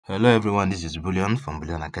Hello everyone, this is Bullion from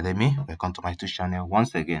Bullion Academy. Welcome to my YouTube channel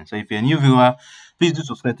once again. So if you're a new viewer, please do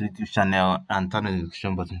subscribe to the YouTube channel and turn on the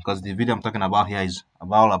notification button because the video I'm talking about here is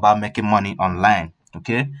about making money online.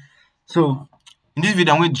 Okay, so in this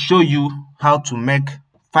video I'm going to show you how to make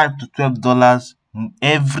 $5 to $12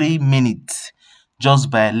 every minute just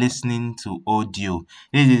by listening to audio.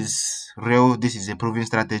 This is real, this is a proven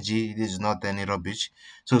strategy, this is not any rubbish.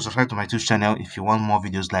 So subscribe to my YouTube channel if you want more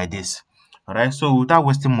videos like this. Alright, so without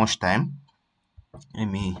wasting much time, let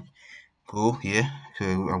me go here. So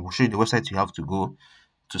I will show you the website you have to go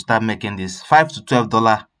to start making this $5 to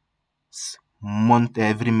 $12 month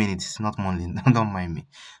every minute. It's not monthly, don't mind me.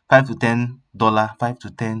 $5 to $10, $5 to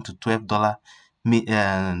 $10 to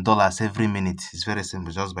 $12 dollars every minute. It's very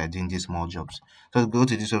simple just by doing these small jobs. So go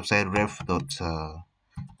to this website ref.com.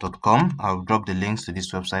 I'll drop the links to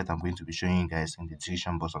this website I'm going to be showing you guys in the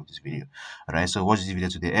description box of this video. Alright, so watch this video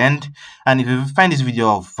to the end, and if you find this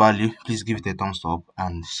video of value, please give it a thumbs up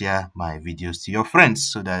and share my videos to your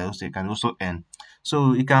friends so that also you can also earn.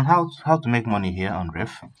 So you can how to make money here on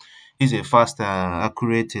Ref. Is a fast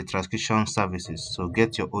accurate transcription services. So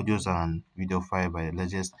get your audios and video file by the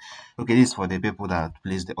latest. Okay, this is for the people that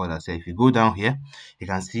place the orders here. If you go down here, you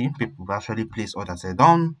can see people actually place orders here.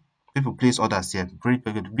 People place orders here.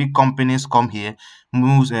 Big companies come here.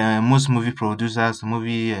 Most movie producers,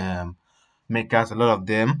 movie makers, a lot of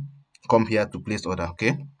them come here to place order.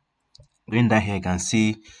 Okay, going down here, you can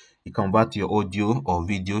see you convert your audio or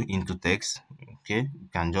video into text. Okay, you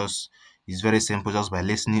can just, it's very simple just by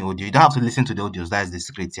listening audio. You don't have to listen to the audios. That's the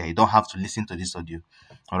secret here. You don't have to listen to this audio.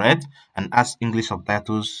 All right, and as English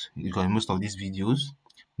subtitles, because most of these videos,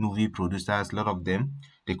 movie producers, a lot of them,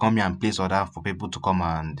 they come here and place order for people to come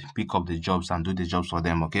and pick up the jobs and do the jobs for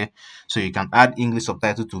them. Okay, so you can add English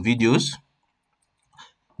subtitle to videos.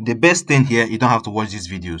 The best thing here, you don't have to watch these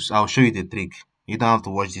videos. I'll show you the trick. You don't have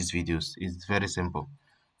to watch these videos. It's very simple.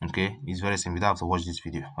 Okay, it's very simple. You don't have to watch this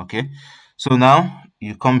video. Okay, so now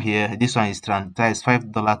you come here. This one is $5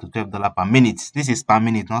 to $12 per minute. This is per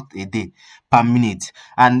minute, not a day, per minute.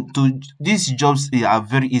 And to these jobs are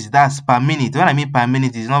very easy. That's per minute. When I mean per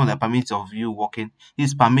minute, it's not the per minute of you working.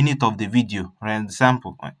 It's per minute of the video. Right?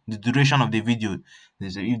 Example, the duration of the video.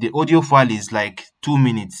 If the audio file is like 2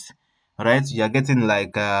 minutes, right, you are getting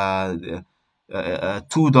like $2.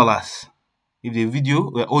 If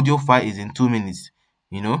the audio file is in 2 minutes,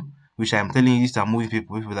 which I'm telling you, these are movie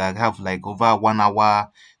people that have like over 1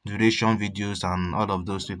 hour duration videos, and all of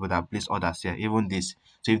those people that place orders here, even this.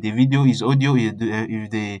 So if the video is audio, if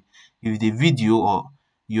the video or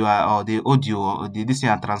you are, or the audio or the this you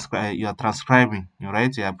are transcribing,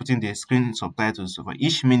 right? You are putting the screen subtitles. So for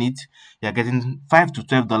each minute, you are getting $5 to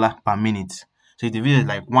 $12 per minute. So if the video is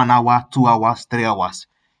like 1 hour, 2 hours, 3 hours,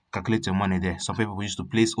 calculate your money there. Some people used to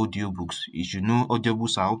place audiobooks. You should know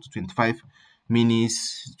audiobooks are up to 25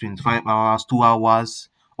 minutes, 25 hours, 2 hours,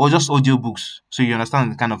 or just audiobooks. So you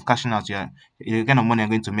understand the kind of cashing out the kind of money you're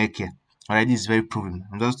going to make here. Alright, this is very proven.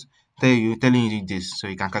 I'm just telling you this so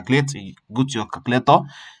you can calculate. You go to your calculator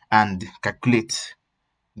and calculate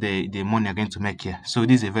the money you're going to make here. So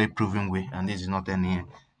this is a very proven way, and this is not any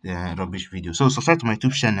rubbish video. So subscribe to my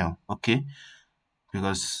YouTube channel, okay?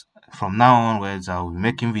 Because from now onwards I will be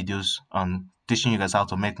making videos on teaching you guys how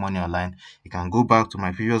to make money online. You can go back to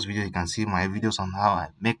my previous video, you can see my videos on how I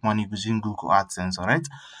make money using Google AdSense. All right,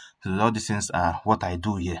 so all these things are what I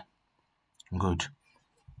do here. Good.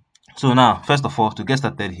 So now, first of all, to get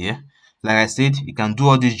started here, like I said, you can do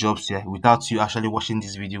all these jobs here without you actually watching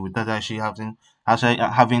this video, without actually having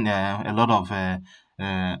a lot of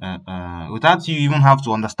without you even have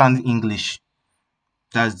to understand English.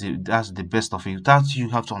 That's the best of it. Without you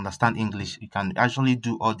have to understand English, you can actually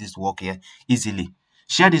do all this work here easily.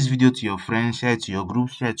 Share this video to your friends, share it to your group,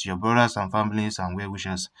 share it to your brothers and families and well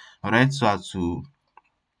wishers. Alright, so as to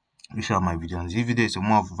share my video. And if this video is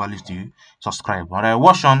more of value to you, subscribe. Alright,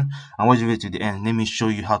 watch on and watch the video to the end. Let me show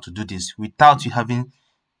you how to do this without you having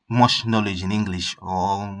much knowledge in English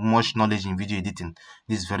or much knowledge in video editing.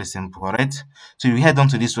 This is very simple. Alright, so you head on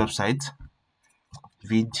to this website,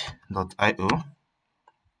 vid.io.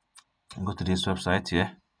 Go to this website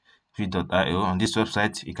here, vid.io. On this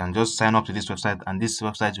website, you can just sign up to this website, and this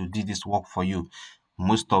website will do this work for you.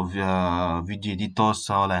 Most of video editors,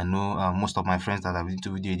 all I know, most of my friends that have been into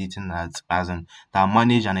video editing, that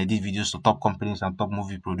manage and edit videos to top companies and top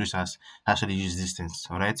movie producers, actually use these things.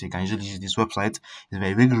 All right, so you can usually use this website. It's a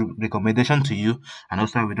very big recommendation to you, and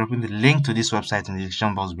also I'll be dropping the link to this website in the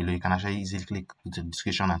description box below. You can actually easily click to the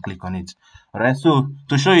description and click on it. All right, so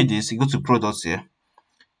to show you this, you go to products here.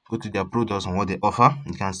 Go to their products and what they offer.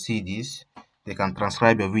 You can see this. They can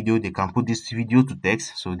transcribe your video. They can put this video to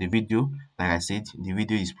text. So the video, like I said, the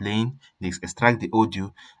video is playing. They extract the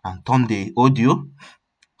audio and turn the audio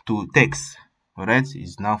to text. All right,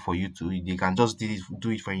 it's now for you to. They can just do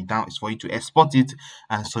it for you now. It's for you to export it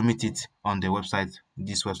and submit it on the website.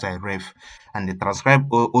 This website ref, and they transcribe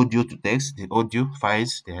audio to text. The audio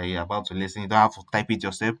files they are about to listen. You don't have to type it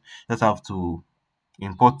yourself. You just have to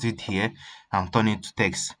import it here and turn it to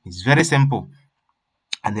text. It's very simple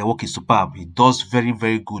and their work is superb. It does very,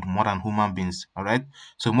 very good, more than human beings. All right.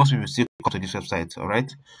 So most people still come to this website. All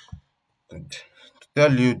right. And to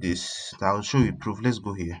tell you this, I'll show you proof. Let's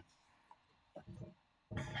go here.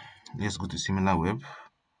 Let's go to similar web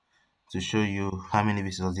to show you how many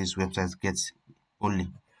visitors this website gets only.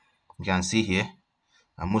 You can see here,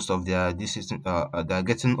 and most of their this is they're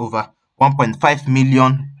getting over 1.5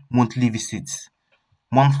 million monthly visits.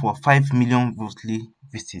 Month for 5 million monthly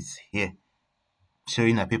visits here,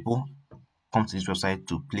 showing that people come to this website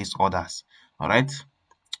to place orders. All right.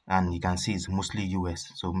 And you can see it's mostly US.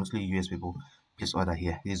 So mostly US people place order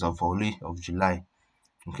here. This is of only of July.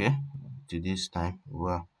 Okay, to this time.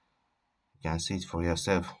 Well, you can see it for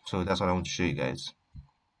yourself. So that's what I want to show you guys.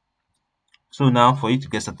 So now for you to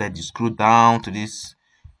get started, you scroll down to this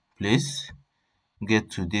place,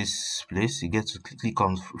 get to this place, you get to click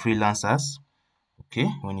on freelancers. Okay,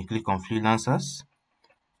 when you click on freelancers,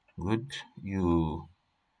 good, you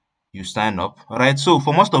sign up. All right, so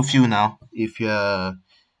for most of you now, if you're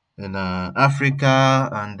in Africa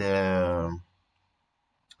and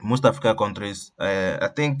most African countries, I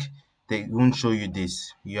think they won't show you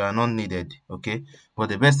this. You are not needed, okay? But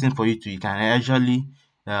the best thing for you to, you can actually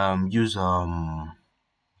use a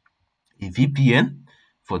VPN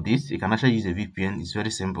for this. You can actually use a VPN. It's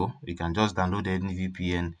very simple. You can just download any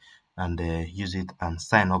VPN and use it and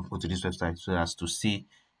sign up to this website so as to see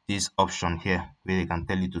this option here where they can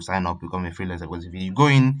tell you to sign up, become a freelancer. Because if you go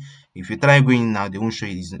in, if you try going now, they won't show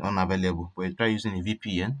you it's unavailable. But you try using a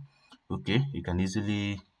VPN, okay, you can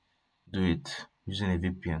easily do it using a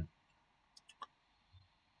VPN.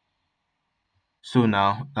 So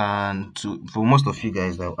now, and for most of you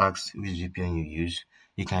guys that will ask which VPN you use,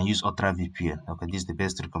 you can use Ultra VPN. Okay, this is the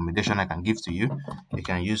best recommendation I can give to you. You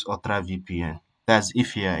can use Ultra VPN. That's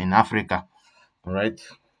if you're in Africa, all right?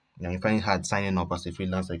 Now you find it hard signing up as a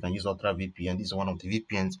freelancer, you can use Ultra VPN. This is one of the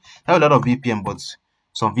VPNs. I have a lot of VPN, but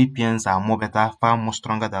some VPNs are more better, far more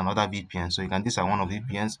stronger than other VPNs. So you can, these are one of the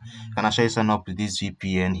VPNs. You can actually sign up with this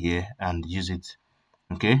VPN here and use it.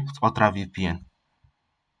 Okay, it's Ultra VPN.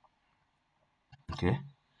 Okay.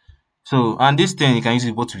 So, and this thing you can use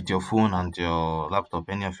it both with your phone and your laptop,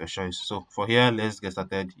 any of your choice. So for here, let's get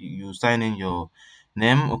started. You sign in your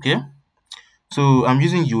name, okay? So I'm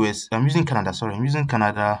using US, I'm using Canada, sorry, I'm using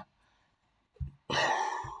Canada.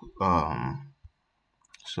 Um,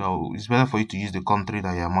 so it's better for you to use the country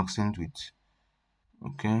that you're maxing with.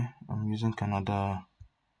 Okay, I'm using Canada.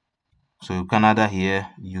 So Canada here,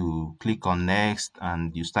 you click on next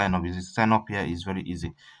and you sign up. Sign up here is very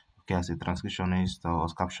easy. Okay, as a transcriptionist or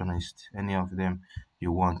captionist, any of them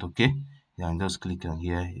you want, okay? You can just click on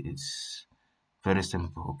here. It's very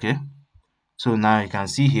simple, okay? So now you can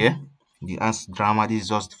see here the Ask Drama. This is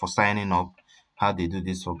just for signing up. How they do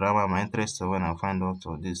this for grammar, my interest. So when I find out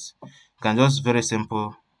of this, you can just very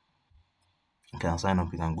simple. You can sign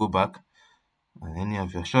up. You can go back and any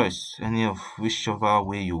of your choice, any of whichever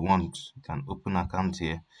way you want. You can open account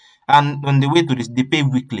here. And on the way to this, they pay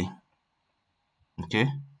weekly. Okay,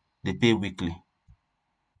 they pay weekly.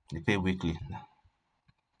 They pay weekly.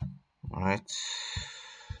 All right.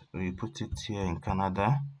 We put it here in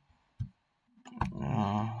Canada.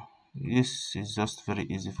 This is just very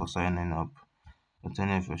easy for signing up. But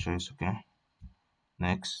any of your choice, okay.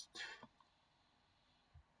 Next.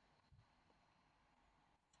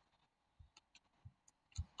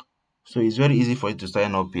 So it's very easy for you to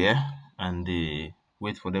sign up here and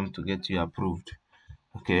wait for them to get you approved.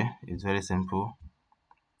 Okay, it's very simple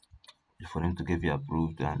for them to get you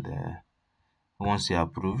approved, and once you're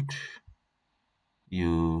approved,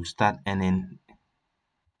 you start earning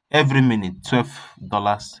every minute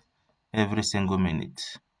 $12 every single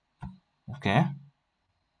minute. Okay,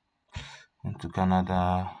 into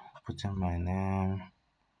Canada, put in my name.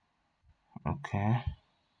 Okay,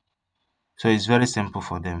 so it's very simple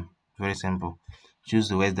for them. Very simple. Choose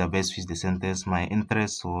the words that best fits the sentence. My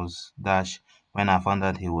interest was dash. When I found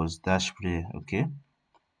out he was dash player. Okay,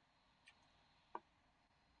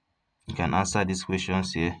 you can answer these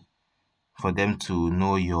questions here for them to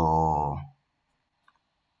know your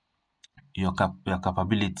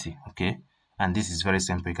capability. Okay, and this is very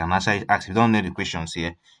simple. You can actually ask. If you don't know the questions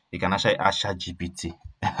here, you can actually ask ChatGPT.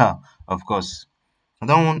 Of course, I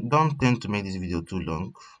don't tend to make this video too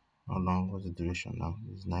long. How long? What's the duration now?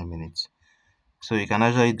 It's 9 minutes. So you can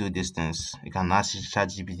actually do these things. You can ask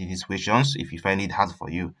ChatGPT these questions if you find it hard for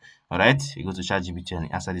you. Alright, you go to ChatGPT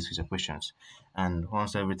and answer these questions. And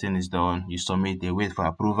once everything is done, you submit. They wait for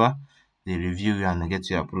approval. They review you and they get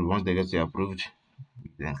you approved. Once they get you approved,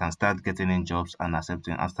 then can start getting in jobs and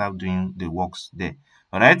accepting and start doing the works there.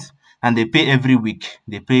 All right. And they pay every week.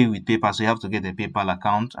 They pay with PayPal. So you have to get a PayPal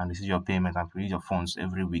account and receive your payment and release your funds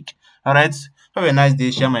every week. All right. Have a nice day.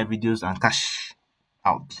 Share my videos and cash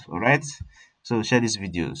out. All right. So share these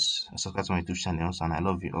videos. Subscribe to my YouTube channels and I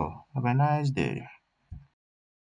love you all. Have a nice day.